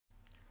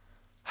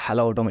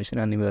Hello Automation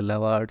Anywhere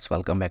lovers,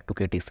 welcome back to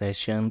KT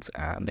Sessions,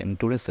 and in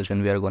today's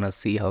session we are gonna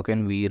see how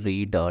can we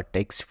read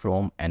text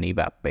from any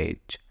web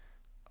page.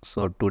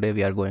 So today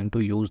we are going to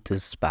use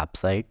this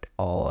website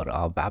or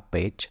a web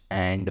page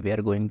and we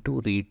are going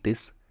to read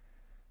this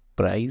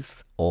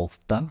price of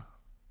the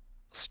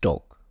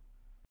stock.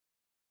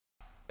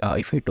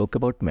 If we talk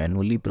about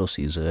manually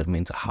procedure,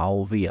 means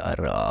how we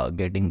are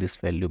getting this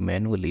value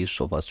manually.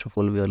 So first of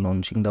all we are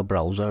launching the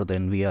browser,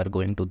 then we are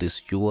going to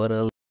this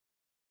URL.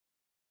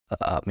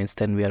 Means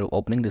then we are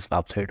opening this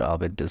website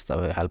with this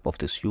help of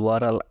this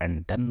URL,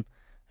 and then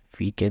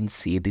we can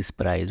see this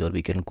price, or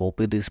we can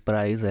copy this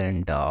price,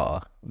 and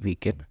we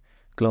can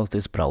close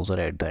this browser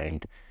at the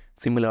end.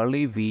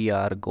 Similarly, we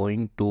are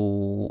going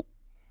to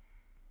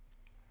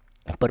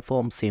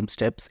perform same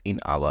steps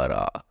in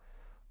our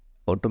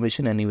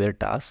Automation Anywhere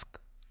task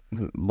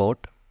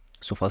bot.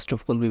 So first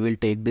of all we will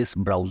take this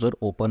browser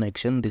open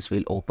action. This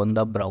will open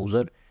the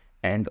browser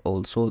and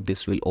also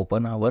this will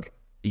open our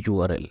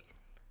URL.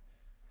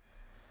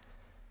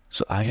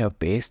 So I have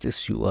pasted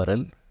this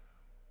URL.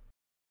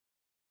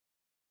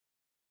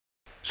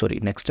 Sorry,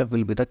 next step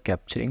will be the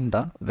capturing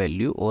the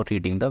value or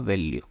reading the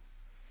value.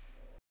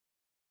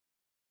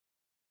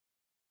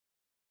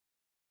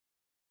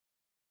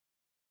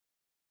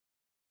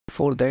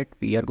 For that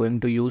we are going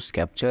to use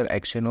capture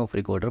action of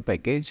recorder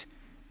package,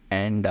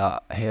 and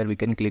here we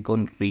can click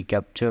on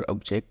recapture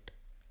object,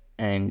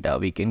 and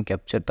we can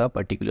capture the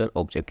particular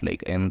object.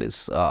 Like in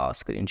this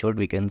screenshot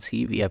we can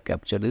see we have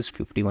captured this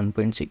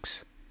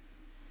 51.6.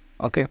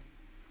 okay,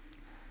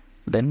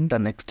 then the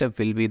next step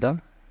will be the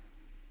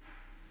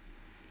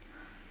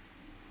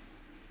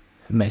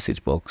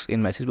message box.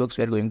 In message box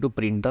we are going to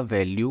print the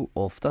value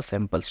of the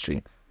sample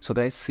string. So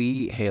guys,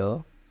 see here,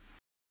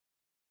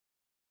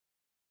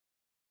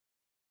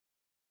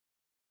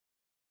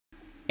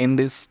 in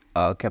this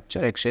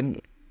capture action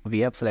we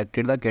have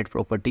selected the get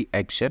property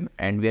action,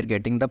 and we are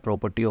getting the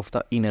property of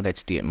the inner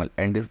HTML,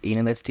 and this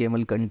inner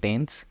HTML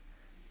contains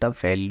the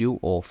value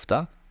of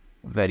the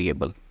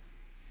variable.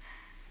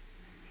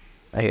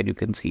 Here you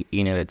can see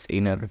inner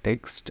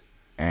text,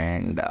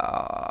 and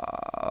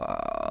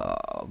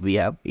we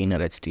have inner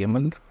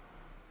HTML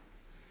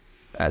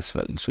as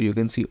well. So you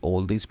can see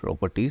all these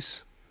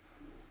properties,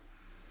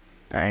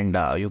 and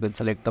you can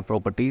select the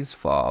properties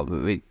for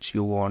which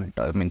you want.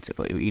 Means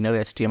inner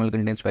HTML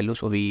contains value,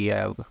 so we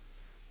have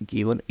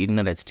given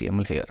inner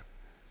HTML here.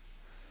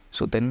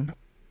 So then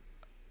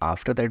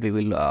after that we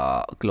will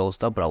close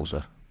the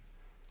browser.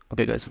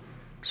 Okay guys,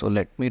 so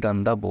let me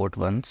run the bot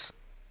once,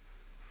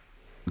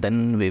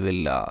 then we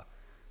will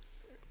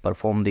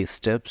perform these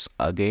steps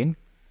again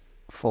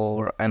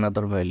for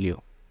another value.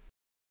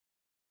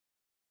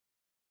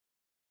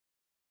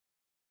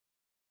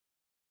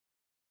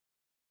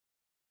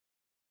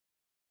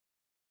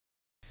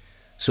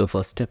 So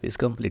first step is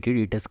completed.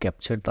 It has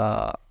captured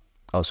the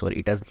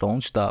it has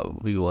launched the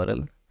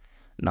URL.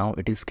 Now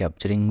it is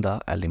capturing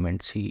the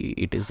element. See,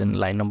 it is in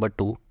line number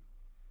 2.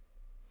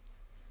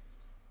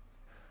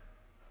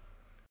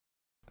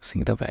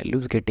 See, the value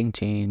is getting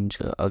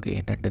changed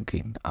again and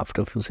again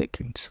after a few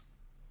seconds.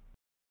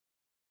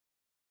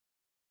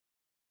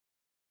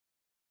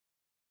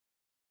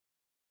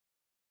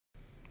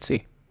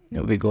 See,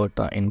 we got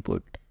the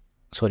input.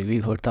 Sorry, we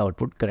got the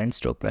output. Current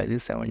stock price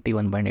is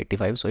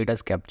 71.85. So it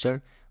has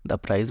captured the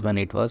price when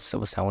it was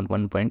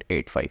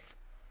 71.85.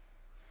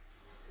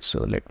 So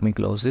let me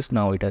close this.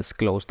 Now it has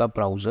closed the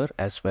browser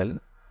as well,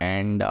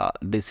 and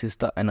this is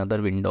the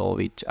another window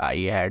which I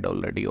had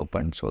already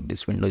opened. So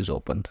this window is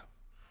opened.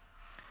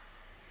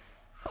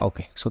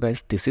 Okay, so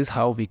guys, this is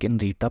how we can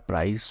read the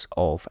price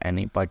of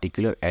any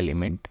particular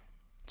element.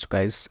 So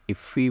guys,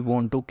 if we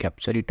want to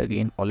capture it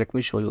again, or let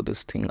me show you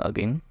this thing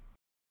again,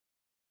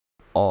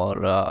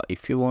 or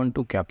if you want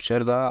to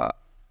capture the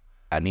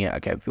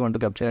if you want to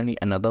capture any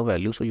another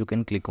value, so you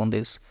can click on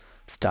this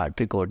start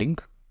recording.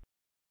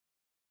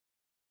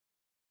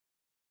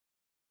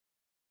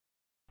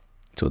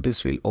 So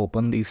this will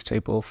open this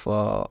type of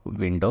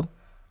window,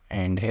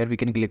 and here we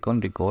can click on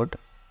record.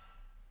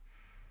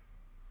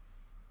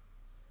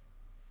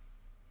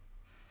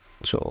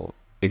 So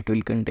it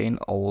will contain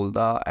all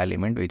the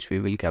element which we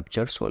will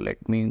capture. So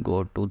let me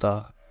go to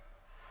the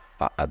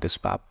this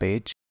web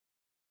page.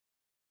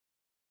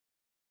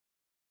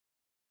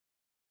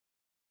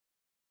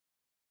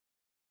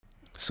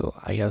 So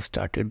I have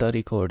started the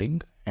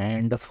recording,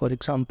 and for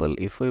example,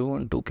 if we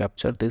want to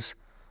capture this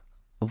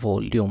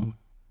volume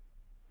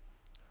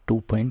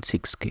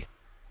 2.6K,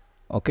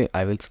 okay,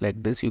 I will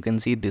select this. You can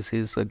see this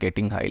is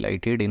getting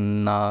highlighted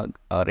in a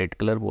red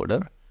color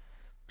border.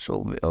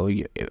 So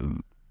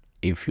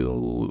if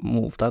you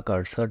move the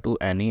cursor to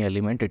any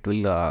element, it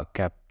will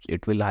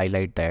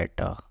highlight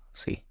that.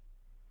 See,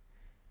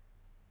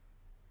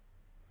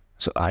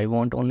 so I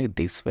want only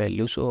this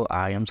value, so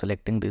I am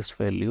selecting this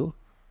value.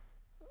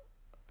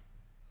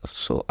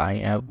 So I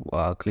have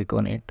click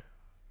on it.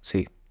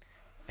 See,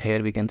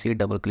 here we can see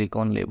double click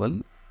on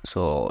label.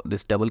 So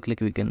this double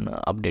click we can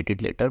update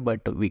it later,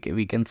 but we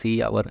can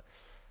see our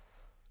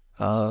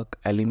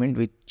element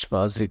which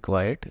was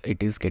required,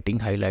 it is getting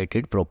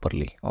highlighted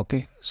properly.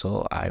 Okay,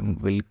 so I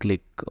will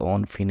click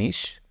on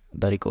finish.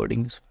 The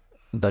recording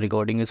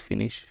is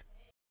finished.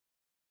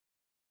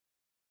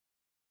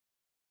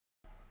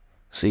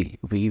 See,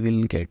 we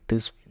will get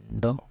this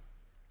window.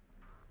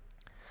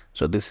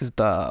 So this is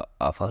the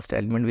first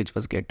element which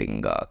was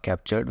getting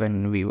captured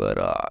when we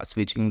were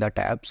switching the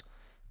tabs.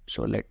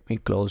 So let me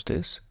close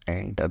this,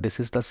 and this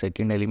is the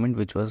second element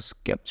which was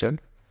captured,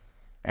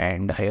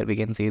 and here we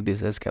can see this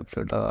has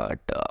captured the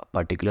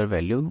particular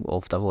value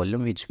of the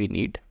volume which we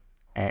need,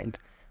 and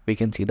we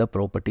can see the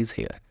properties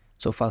here.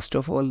 So first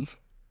of all,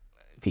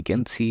 we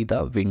can see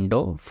the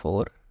window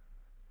for,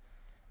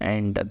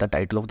 and the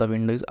title of the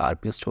window is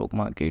RPS stock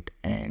market,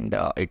 and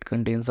it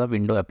contains a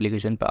window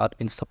application path.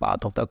 It's the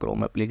path of the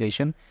Chrome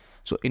application.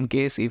 So in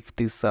case if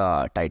this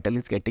title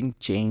is getting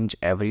changed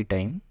every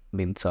time,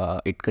 means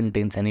it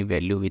contains any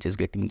value which is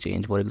getting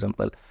changed, for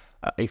example,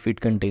 if it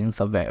contains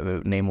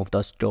a name of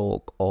the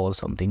stock or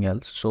something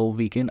else, so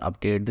we can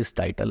update this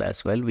title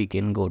as well. We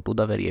can go to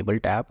the variable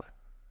tab,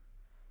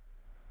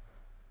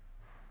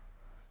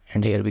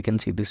 and here we can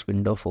see this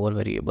window for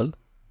variable,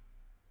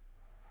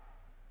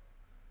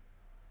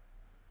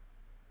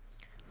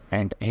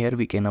 and here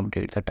we can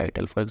update the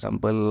title. For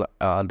example,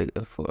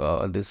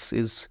 this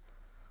is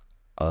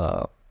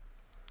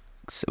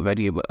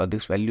variable,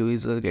 this value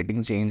is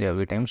getting changed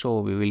every time, so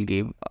we will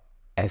give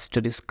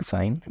asterisk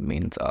sign,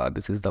 means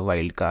this is the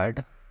wild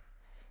card.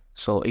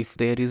 So if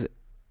there is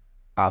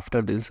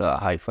after this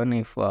hyphen,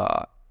 if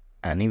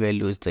any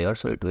value is there,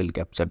 so it will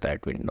capture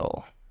that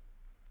window.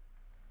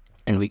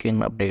 And we can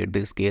update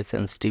this case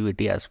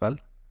sensitivity as well.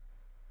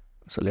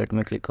 So let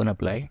me click on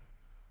apply.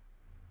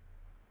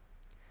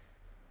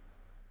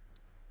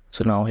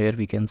 So now here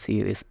we can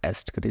see this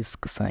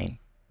asterisk sign.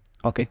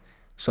 Okay,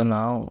 so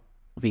now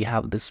we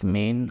have this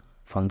main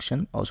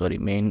function,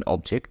 main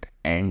object,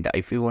 and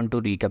if we want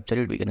to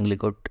recapture it, we can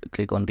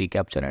click on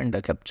recapture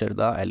and capture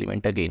the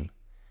element again.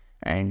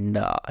 And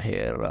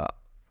here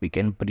we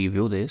can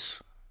preview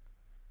this.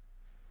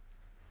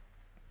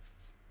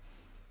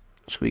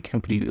 So we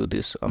can preview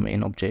this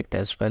main object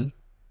as well.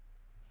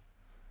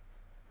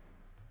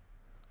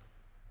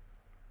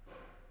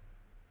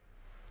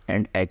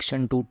 And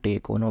action to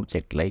take on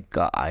object, like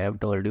I have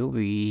told you,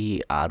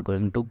 we are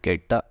going to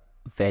get the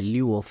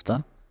value of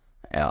the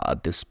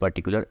this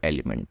particular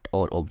element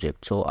or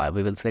object. So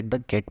we will select the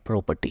get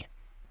property.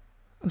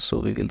 So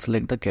we will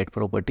select the get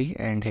property,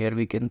 and here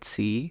we can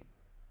see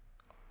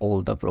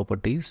all the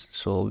properties.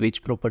 So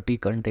which property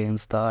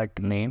contains that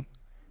name,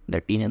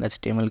 that in an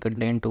HTML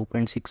contain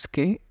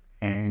 2.6k,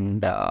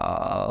 and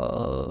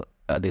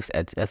this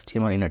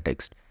HTML inner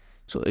text.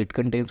 So it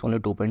contains only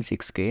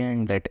 2.6k,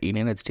 and that in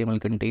an HTML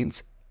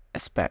contains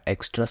a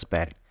extra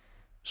span.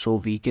 So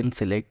we can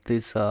select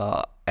this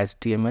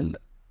HTML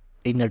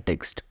inner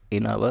text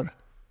in our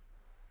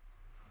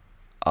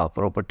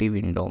property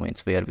window,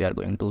 means where we are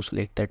going to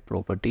select that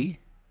property.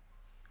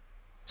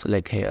 So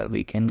like here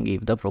we can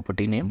give the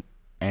property name,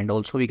 and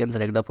also we can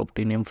select the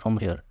property name from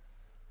here.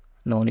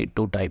 No need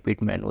to type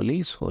it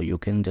manually, so you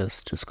can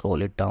just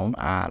scroll it down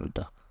and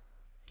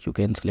you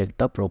can select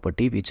the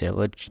property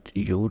whichever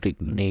you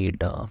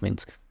need,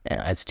 means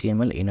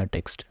HTML inner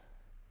text.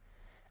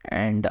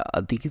 And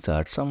these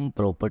are some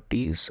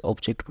properties,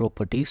 object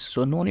properties,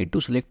 so no need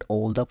to select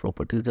all the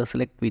properties, just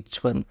select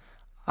which one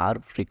are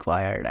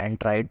required and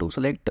try to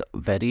select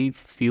very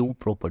few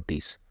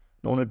properties.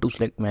 No need to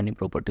select many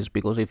properties,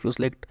 because if you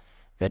select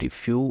very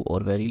few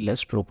or very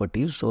less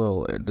properties,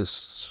 so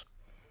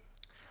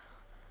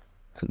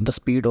the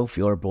speed of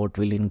your bot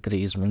will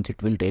increase, means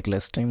it will take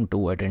less time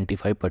to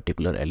identify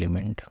particular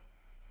element.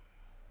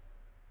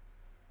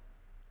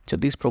 So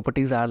these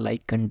properties are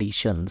like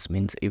conditions,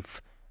 means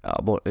if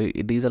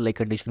these are like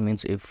condition,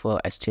 means if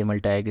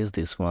HTML tag is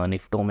this one,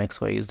 if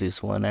DOM_XY is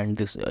this one, and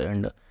this,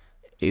 and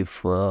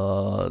if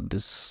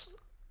this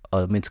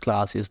means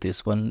class is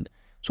this one.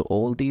 So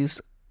all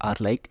these are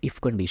like if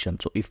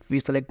conditions. So if we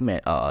select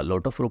a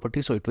lot of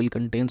properties, so it will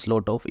contains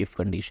lot of if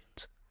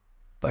conditions.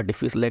 But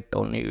if we select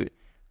only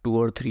 2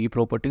 or 3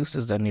 properties,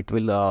 then it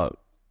will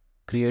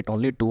create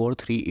only 2 or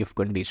 3 if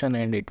condition,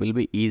 and it will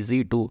be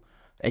easy to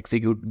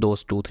execute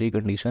those 2-3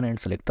 condition and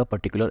select a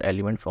particular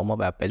element from a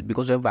web page,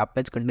 because a web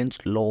page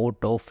contains lot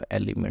of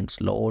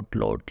elements, lot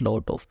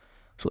of.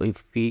 So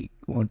if we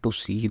want to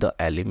see the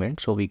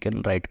element, so we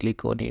can right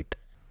click on it,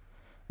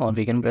 or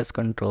we can press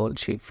Ctrl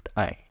Shift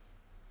I.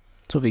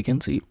 So we can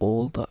see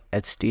all the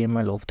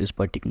HTML of this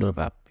particular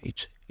web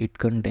page. It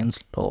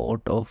contains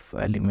lot of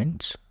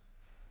elements,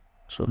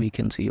 so we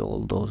can see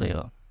all those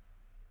here.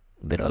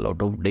 There are a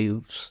lot of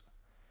divs,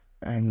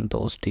 and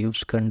those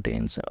divs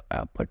contains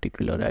a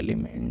particular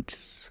element,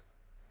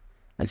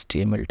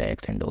 HTML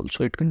text, and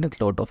also it contains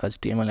lot of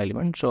HTML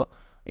elements. So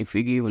if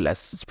we give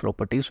less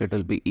properties, so it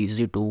will be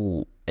easy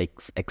to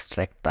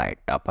extract that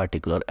a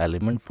particular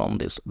element from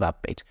this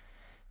web page.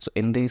 So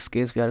in this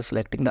case we are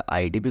selecting the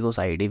ID, because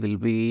ID will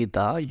be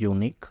the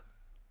unique.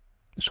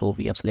 So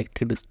we have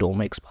selected this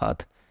DOM_X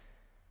path,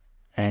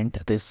 and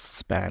this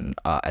span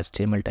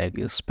HTML tag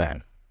is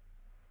span.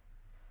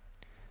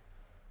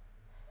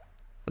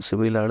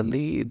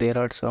 Similarly, there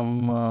are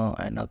some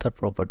another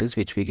properties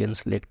which we can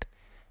select,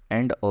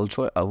 and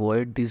also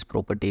avoid these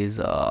properties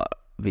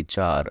which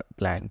are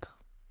blank,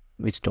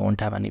 which don't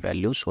have any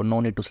value. So no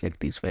need to select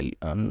these value,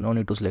 no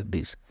need to select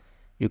these.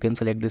 You can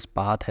select this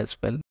path as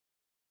well.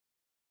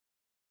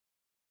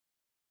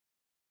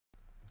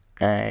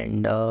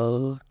 And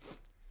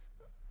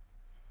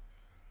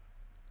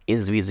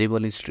is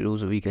visible is true,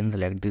 so we can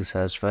select this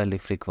as well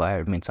if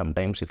required. Means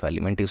sometimes if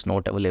element is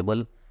not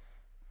available,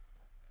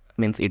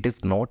 means it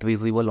is not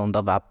visible on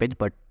the web page,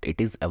 but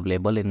it is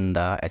available in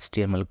the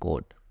HTML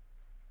code.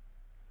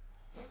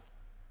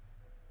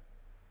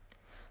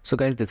 So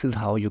guys, this is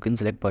how you can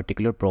select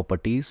particular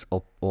properties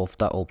of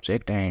the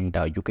object, and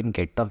you can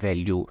get the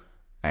value.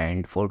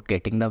 And for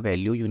getting the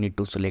value, you need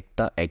to select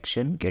the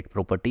action get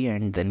property,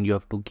 and then you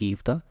have to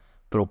give the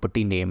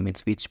property name,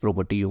 means which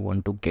property you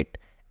want to get,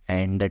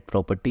 and that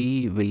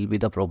property will be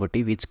the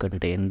property which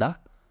contain the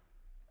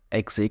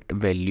exact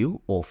value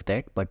of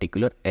that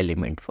particular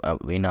element.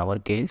 In our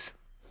case,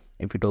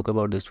 if we talk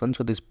about this one,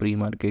 so this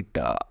pre-market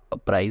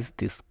price,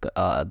 this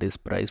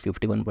price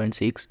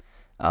 51.6,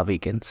 we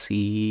can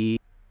see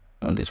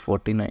this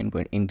 49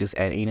 point in this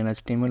in an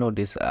HTML, or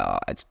this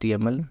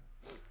HTML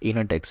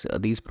inner text.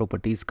 These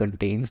properties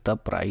contains the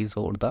price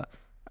or the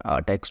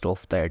text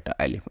of that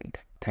element.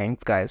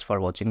 Thanks guys for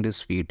watching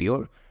this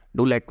video.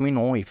 Do let me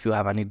know if you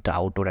have any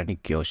doubt or any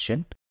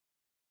question.